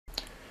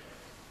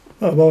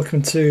Well,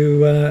 welcome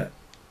to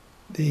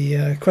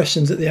the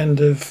questions at the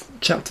end of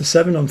Chapter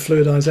 7 on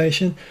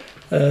fluidization.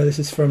 This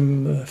is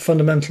from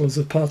Fundamentals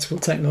of Particle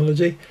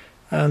Technology,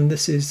 and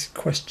this is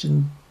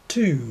question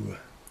 2.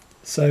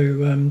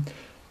 So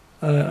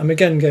I'm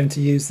again going to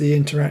use the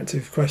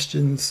interactive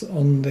questions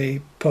on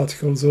the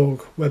Particles.org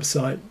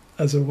website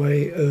as a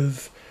way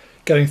of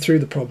going through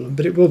the problem,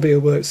 but it will be a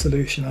work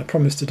solution. I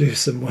promise to do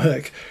some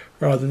work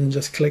rather than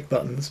just click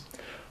buttons.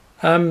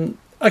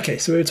 Okay,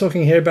 so we were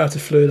talking here about a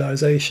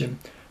fluidization,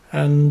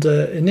 and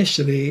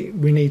initially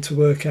we need to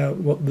work out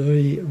what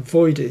the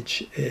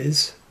voidage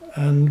is,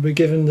 and we're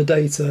given the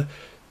data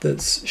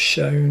that's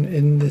shown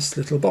in this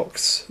little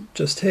box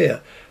just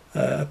here.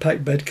 A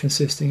packed bed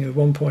consisting of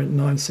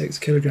 1.96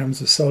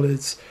 kilograms of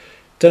solids,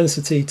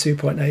 density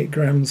 2.8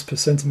 grams per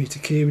centimetre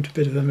cubed,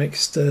 bit of a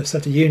mixed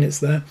set of units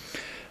there.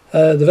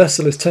 The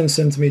vessel is 10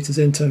 centimetres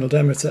internal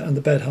diameter and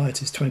the bed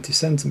height is 20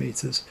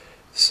 centimetres.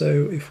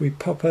 So if we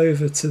pop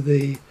over to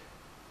the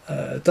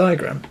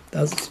diagram,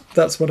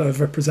 that's what I've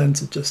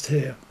represented just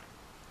here.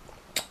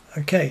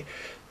 Okay,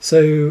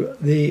 so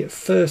the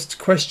first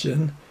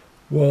question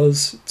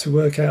was to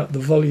work out the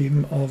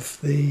volume of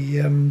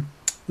the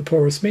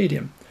porous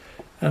medium,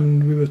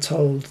 and we were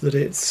told that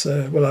it's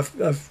well,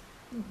 I've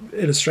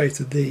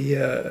illustrated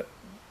the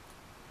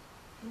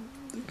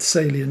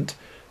salient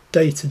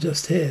data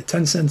just here: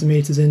 10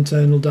 centimeters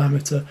internal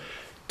diameter,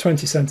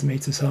 20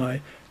 centimeters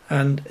high,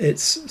 and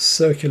it's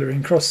circular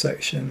in cross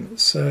section,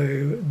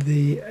 so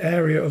the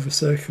area of a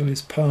circle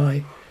is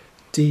pi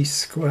d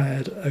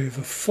squared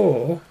over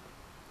 4,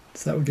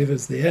 so that will give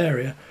us the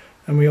area,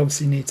 and we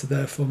obviously need to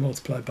therefore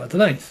multiply by the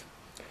length.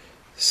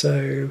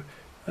 So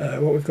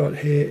what we've got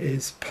here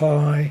is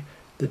pi,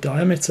 the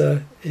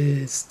diameter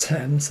is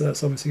 10, so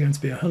that's obviously going to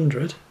be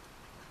 100,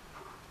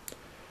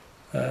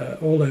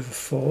 all over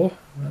 4,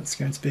 that's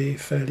going to be a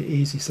fairly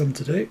easy sum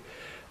to do.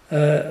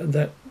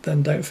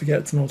 Then don't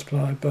forget to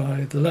multiply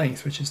by the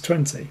length, which is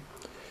 20.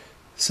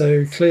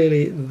 So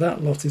clearly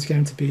that lot is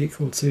going to be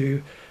equal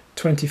to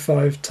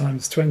 25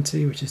 times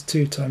 20, which is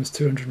 2 times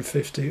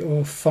 250,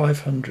 or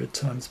 500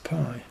 times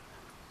pi.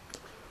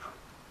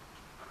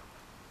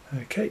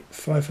 Okay,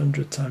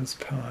 500 times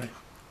pi.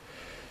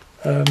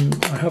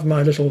 I have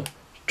my little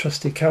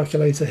trusty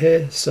calculator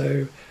here,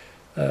 so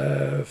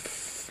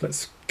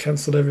let's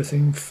cancel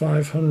everything.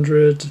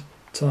 500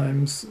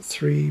 times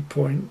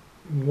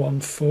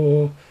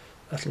 3.14,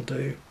 that'll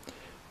do,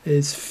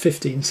 is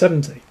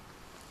 1570.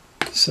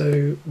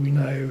 So we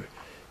know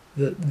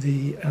that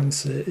the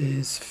answer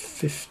is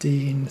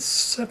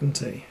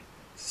 1570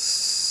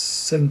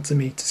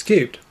 centimeters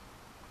cubed.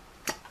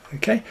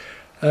 Okay,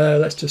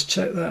 let's just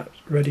check that.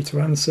 Ready to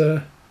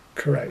answer.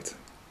 Correct.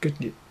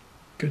 Good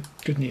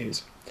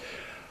news.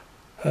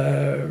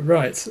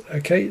 Right,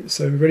 okay,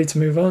 so ready to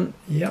move on?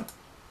 Yep.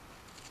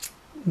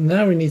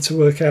 Now we need to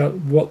work out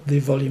what the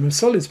volume of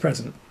solids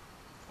present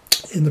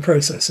in the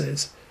process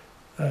is.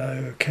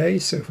 Okay,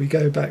 so if we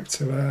go back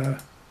to our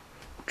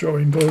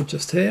drawing board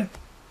just here,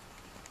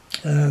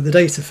 the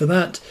data for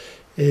that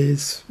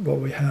is what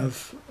we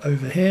have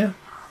over here.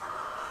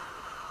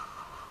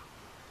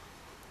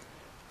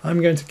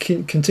 I'm going to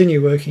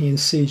continue working in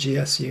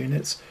CGS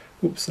units.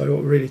 Oops, I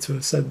ought really to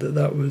have said that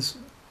that was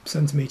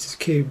centimetres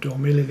cubed or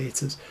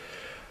millilitres.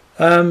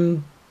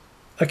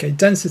 Okay,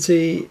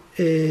 density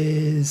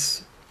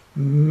is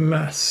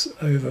mass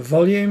over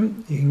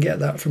volume. You can get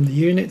that from the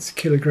units,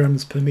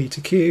 kilograms per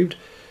metre cubed.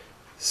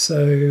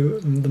 So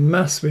the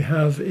mass we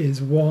have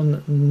is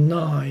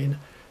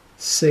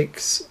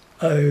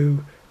 1960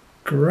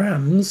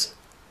 grams,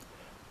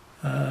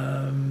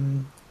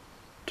 and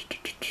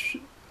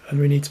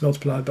we need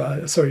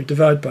to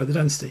divide by the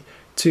density,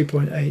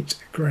 2.8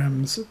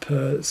 grams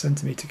per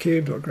centimetre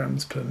cubed, or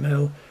grams per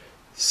mil.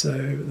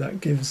 So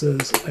that gives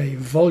us a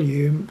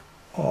volume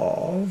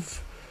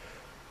of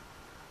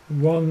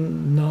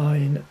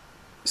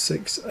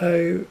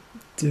 1960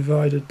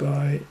 divided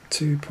by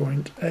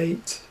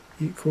 2.8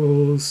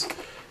 equals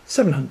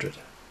 700.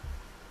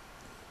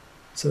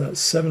 So that's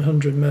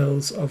 700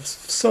 mils of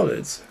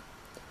solids.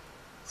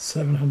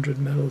 700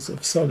 mils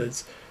of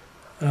solids.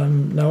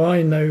 Now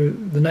I know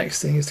the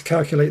next thing is to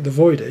calculate the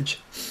voidage.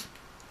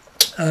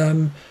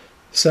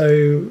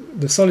 So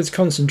the solids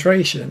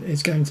concentration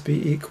is going to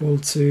be equal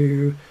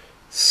to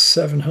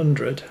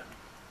 700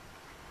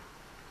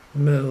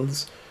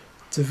 mils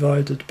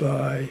divided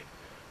by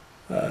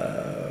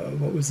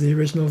what was the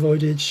original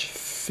voidage?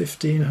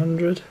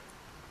 1500.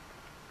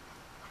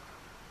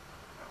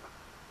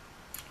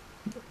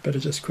 Better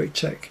just quick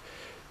check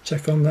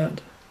on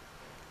that,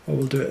 or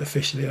we'll do it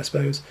officially, I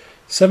suppose.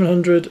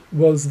 700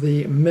 was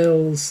the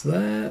mils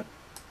there.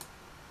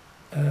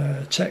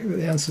 Check that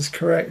the answer is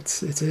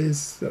correct. It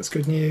is. That's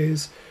good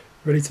news.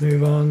 Ready to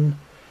move on.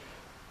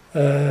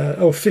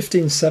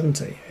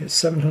 1570. It's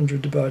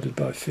 700 divided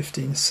by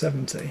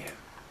 1570.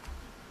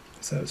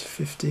 So it's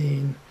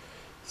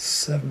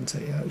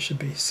 1570. That should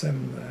be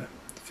 7 there.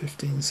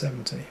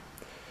 1570.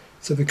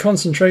 So the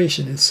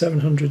concentration is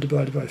 700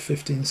 divided by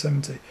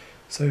 1570.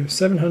 So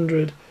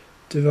 700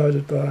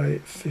 divided by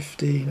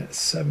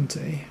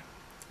 1570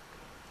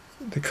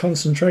 the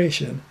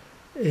concentration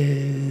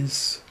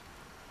is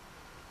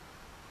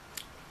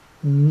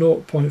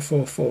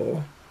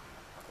 0.44,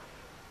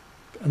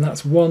 and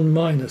that's 1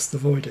 minus the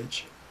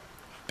voidage,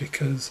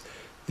 because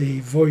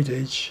the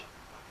voidage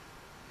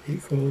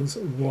equals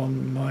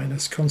 1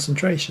 minus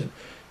concentration,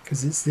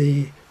 because it's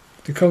the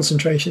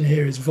concentration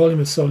here is volume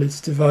of solids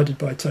divided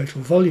by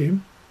total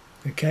volume,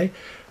 okay,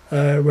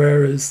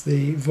 whereas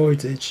the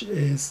voidage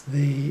is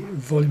the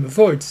volume of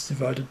voids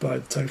divided by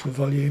the total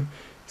volume,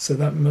 so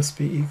that must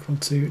be equal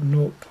to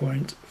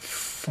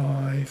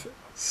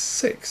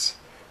 0.56,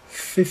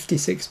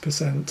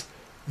 56%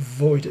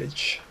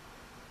 voidage.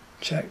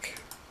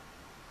 Check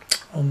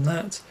on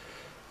that.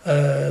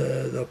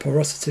 The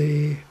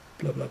porosity,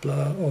 blah blah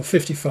blah, or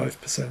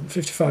 55%,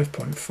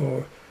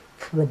 55.4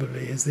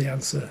 probably is the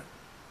answer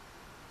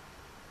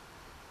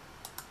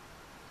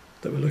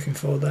that we're looking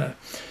for there.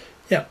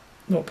 Yeah,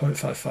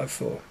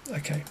 0.554.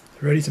 Okay,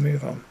 ready to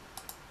move on.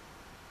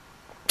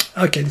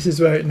 Okay, this is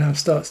where it now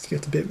starts to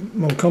get a bit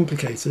more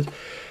complicated.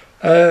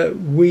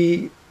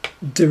 We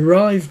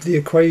derived the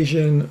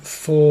equation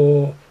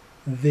for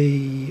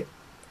the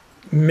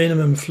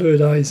minimum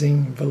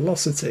fluidizing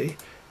velocity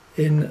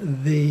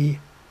in the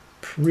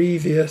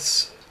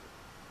previous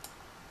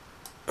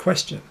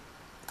question.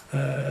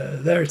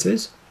 There it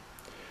is.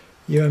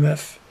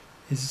 UMF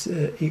is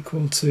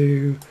equal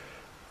to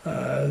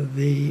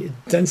the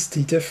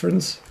density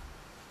difference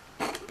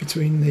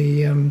between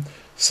the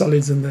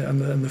solids and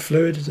the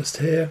fluid, just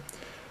here.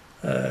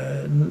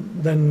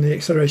 Then the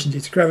acceleration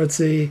due to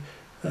gravity,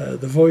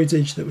 the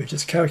voidage that we've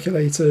just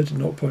calculated,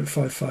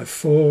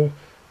 0.554.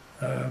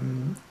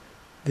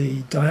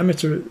 The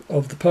diameter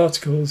of the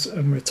particles,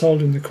 and we're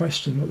told in the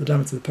question what the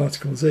diameter of the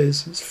particles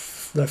is.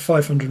 They're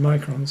 500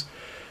 microns.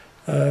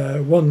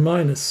 1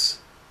 minus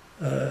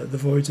the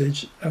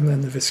voidage, and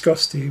then the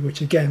viscosity,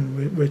 which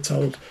again we're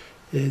told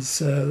is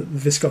the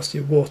viscosity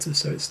of water,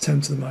 so it's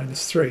 10 to the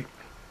minus 3.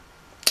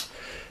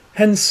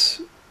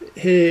 Hence,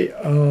 here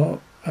are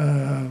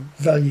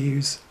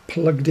values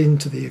plugged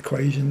into the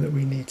equation that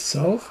we need to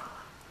solve.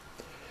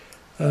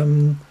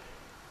 I'll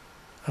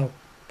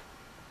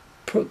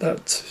put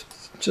that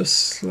just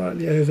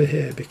slightly over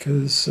here,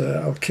 because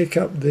I'll kick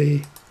up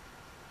the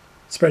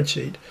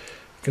spreadsheet,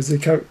 because the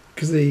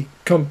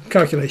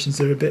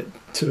calculations are a bit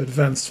too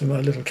advanced for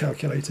my little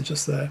calculator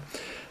just there.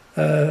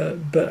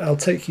 But I'll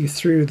take you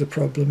through the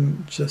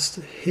problem just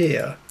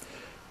here.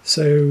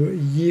 So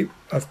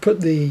I've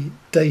put the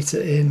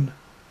data in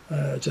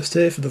just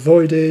here for the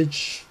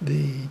voidage,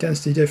 the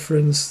density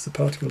difference, the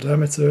particle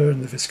diameter,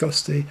 and the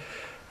viscosity.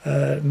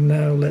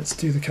 Now let's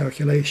do the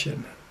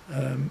calculation.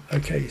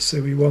 Okay,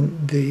 so we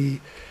want the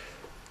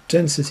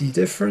density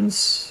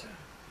difference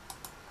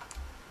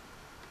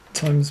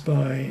times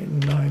by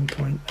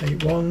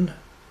 9.81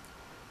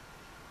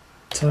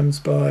 times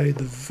by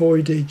the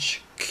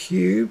voidage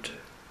cubed,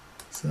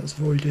 so that's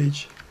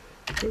voidage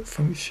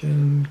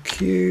function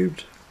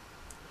cubed,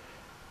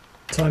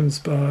 times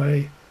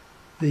by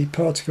the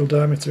particle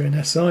diameter in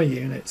SI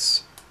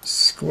units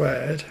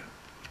squared.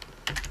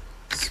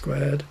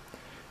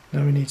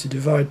 Now we need to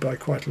divide by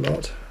quite a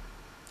lot.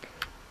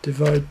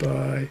 Divide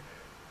by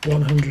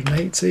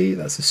 180,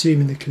 that's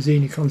assuming the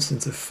Cassini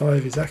constant of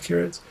 5 is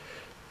accurate,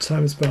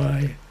 times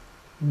by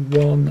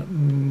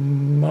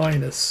 1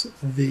 minus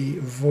the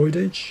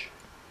voidage,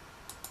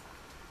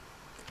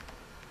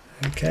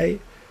 okay,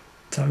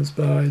 times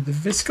by the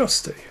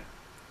viscosity,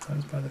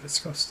 and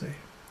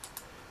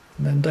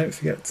then don't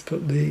forget to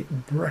put the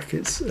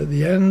brackets at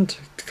the end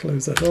to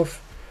close that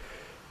off,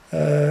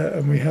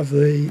 and we have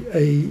a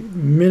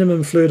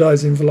minimum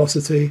fluidizing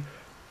velocity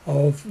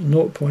of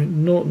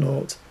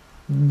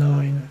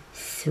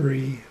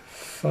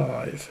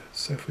 0.00935.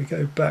 So if we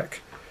go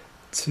back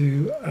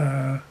to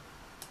our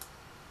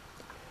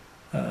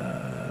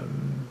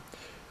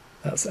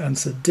that's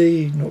answer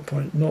D,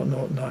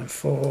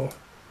 0.0094.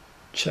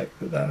 Check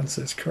that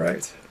answer is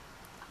correct.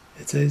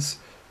 It is.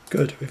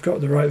 Good, we've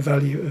got the right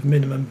value of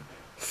minimum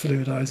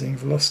fluidizing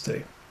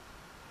velocity.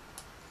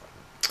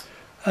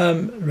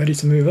 Ready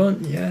to move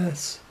on?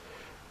 Yes.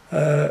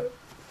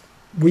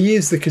 We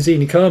use the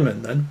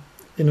Cassini-Kármán then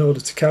in order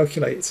to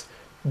calculate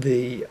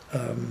the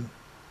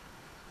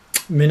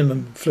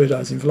minimum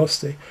fluidizing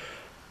velocity.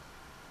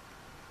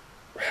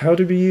 How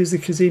did we use the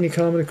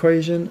Cassini-Kármán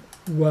equation?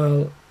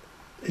 Well,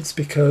 it's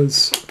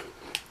because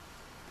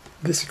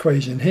this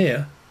equation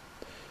here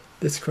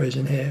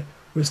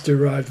was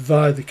derived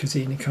via the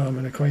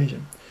Cassini-Kármán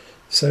equation.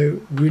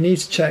 So we need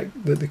to check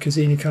that the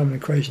Cassini-Kármán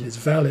equation is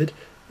valid.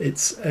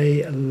 It's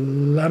a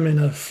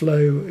laminar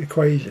flow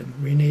equation.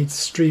 We need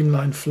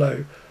streamlined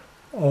flow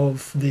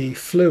of the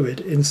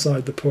fluid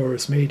inside the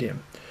porous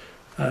medium.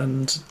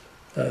 And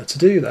to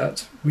do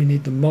that, we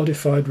need the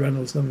modified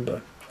Reynolds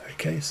number.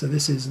 Okay, so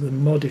this is the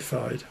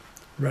modified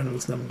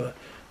Reynolds number,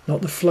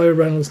 not the flow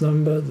Reynolds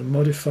number, the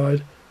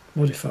modified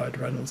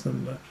Reynolds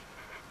number.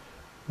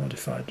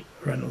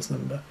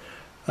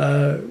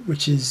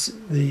 Which is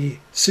the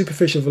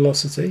superficial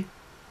velocity,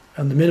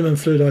 and the minimum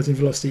fluidizing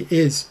velocity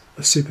is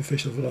a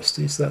superficial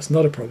velocity, so that's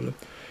not a problem,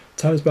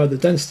 times by the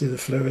density of the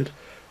fluid,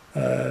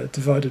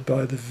 divided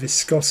by the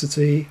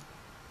viscosity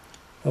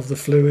of the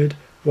fluid,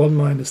 1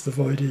 minus the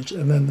voidage,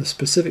 and then the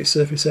specific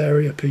surface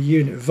area per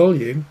unit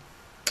volume.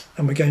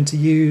 And we're going to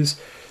use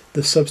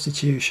the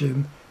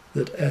substitution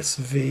that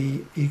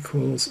SV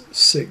equals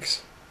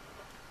 6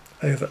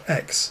 over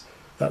x.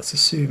 That's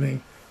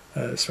assuming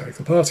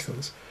spherical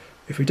particles.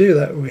 If we do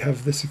that, we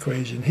have this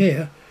equation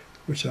here,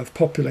 which I've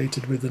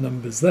populated with the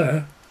numbers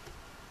there,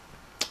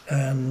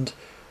 and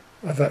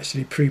I've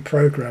actually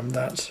pre-programmed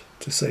that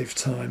to save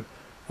time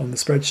on the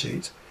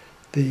spreadsheet.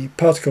 The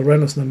particle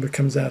Reynolds number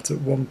comes out at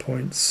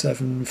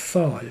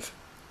 1.75.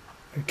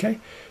 Okay,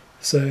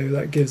 so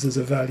that gives us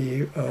a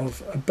value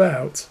of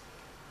about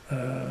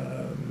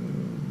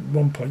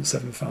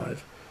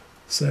 1.75.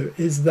 So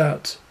is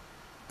that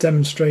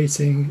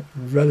demonstrating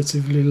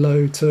relatively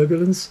low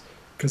turbulence?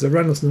 Because a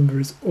Reynolds number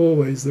is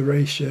always the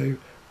ratio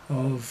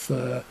of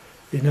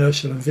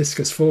inertial and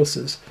viscous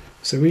forces.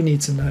 So we need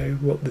to know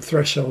what the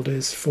threshold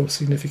is for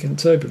significant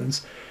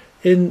turbulence.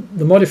 In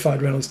the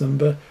modified Reynolds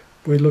number,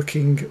 we're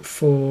looking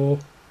for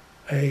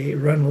a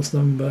Reynolds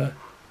number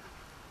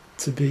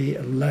to be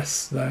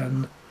less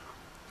than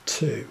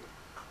 2.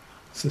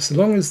 So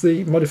long as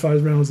the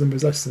modified Reynolds number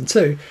is less than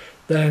 2,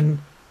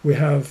 then we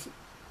have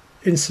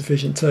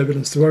insufficient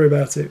turbulence to worry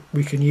about it.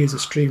 We can use a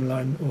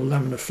streamline or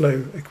laminar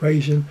flow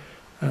equation,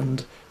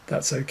 and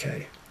that's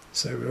okay.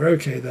 So we're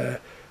okay there.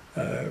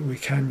 We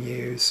can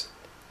use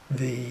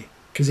the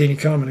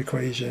Cassini-Kármán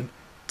equation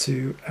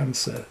to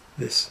answer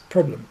this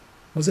problem.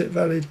 Was it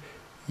valid?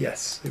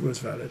 Yes, it was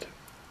valid.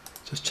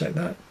 Just check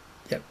that.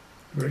 Yep,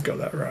 we got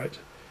that right.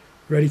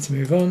 Ready to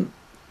move on?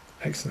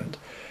 Excellent.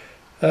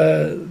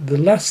 The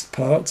last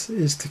part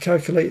is to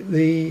calculate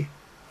the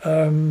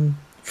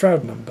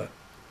Froude number.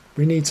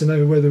 We need to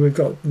know whether we've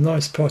got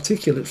nice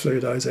particulate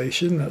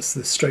fluidization. That's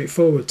the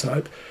straightforward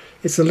type.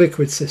 It's a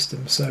liquid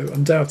system, so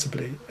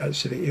undoubtedly,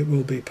 actually, it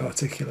will be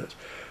particulate.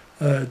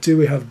 Do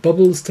we have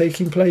bubbles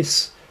taking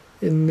place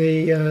in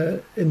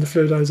the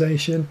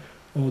fluidization,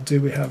 or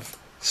do we have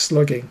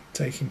slugging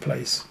taking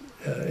place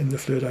in the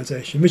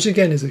fluidization, which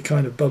again is a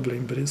kind of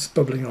bubbling, but it's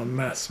bubbling en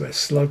masse where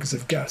slugs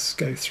of gas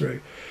go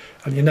through.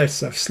 And you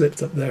notice I've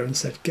slipped up there and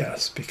said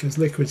gas, because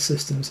liquid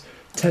systems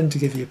tend to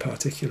give you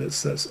particulates,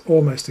 so that's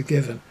almost a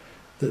given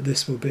that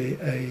this will be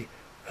a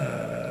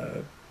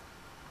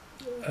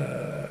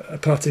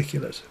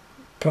particulate.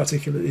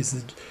 Particulate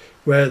is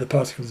where the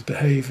particles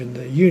behave in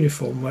a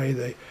uniform way.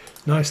 They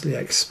nicely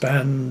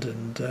expand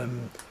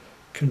and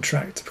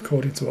contract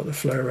according to what the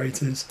flow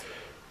rate is.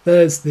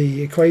 There's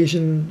the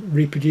equation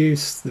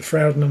reproduced. The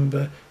Froude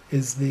number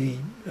is the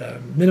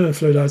minimum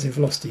fluidizing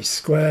velocity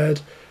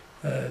squared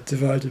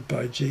divided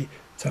by g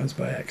times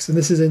by x. And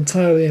this is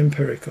entirely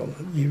empirical.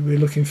 We're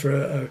looking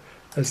for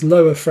as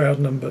low a Froude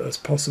number as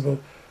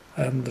possible,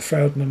 and the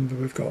Froude number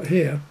we've got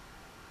here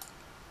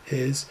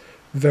is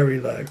very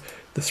low.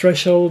 The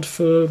threshold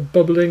for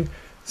bubbling,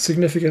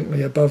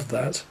 significantly above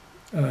that.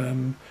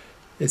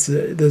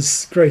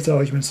 There's great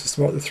arguments as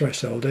to what the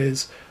threshold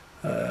is.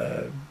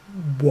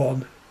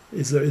 1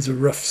 is a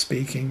rough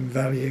speaking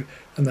value,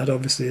 and that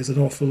obviously is an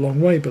awful long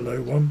way below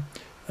 1,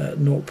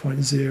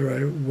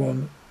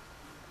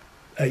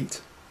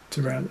 0.018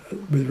 to round,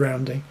 with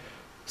rounding.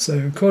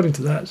 So according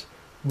to that,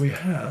 we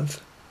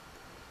have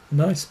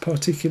nice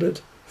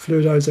particulate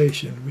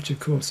fluidization, which of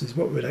course is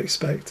what we'd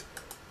expect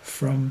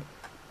from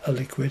a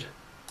liquid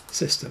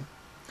system.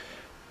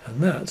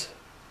 And that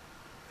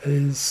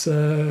is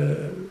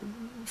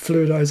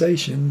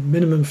fluidization,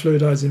 minimum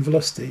fluidizing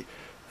velocity,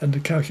 and a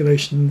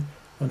calculation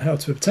on how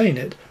to obtain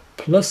it,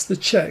 plus the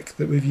check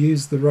that we've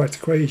used the right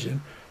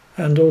equation,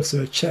 and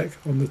also a check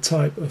on the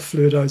type of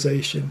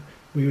fluidization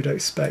we would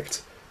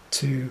expect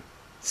to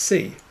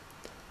see.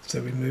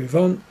 So we move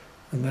on,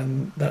 and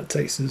then that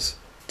takes us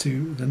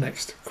to the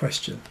next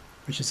question,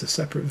 which is a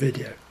separate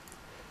video.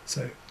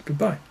 So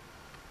goodbye.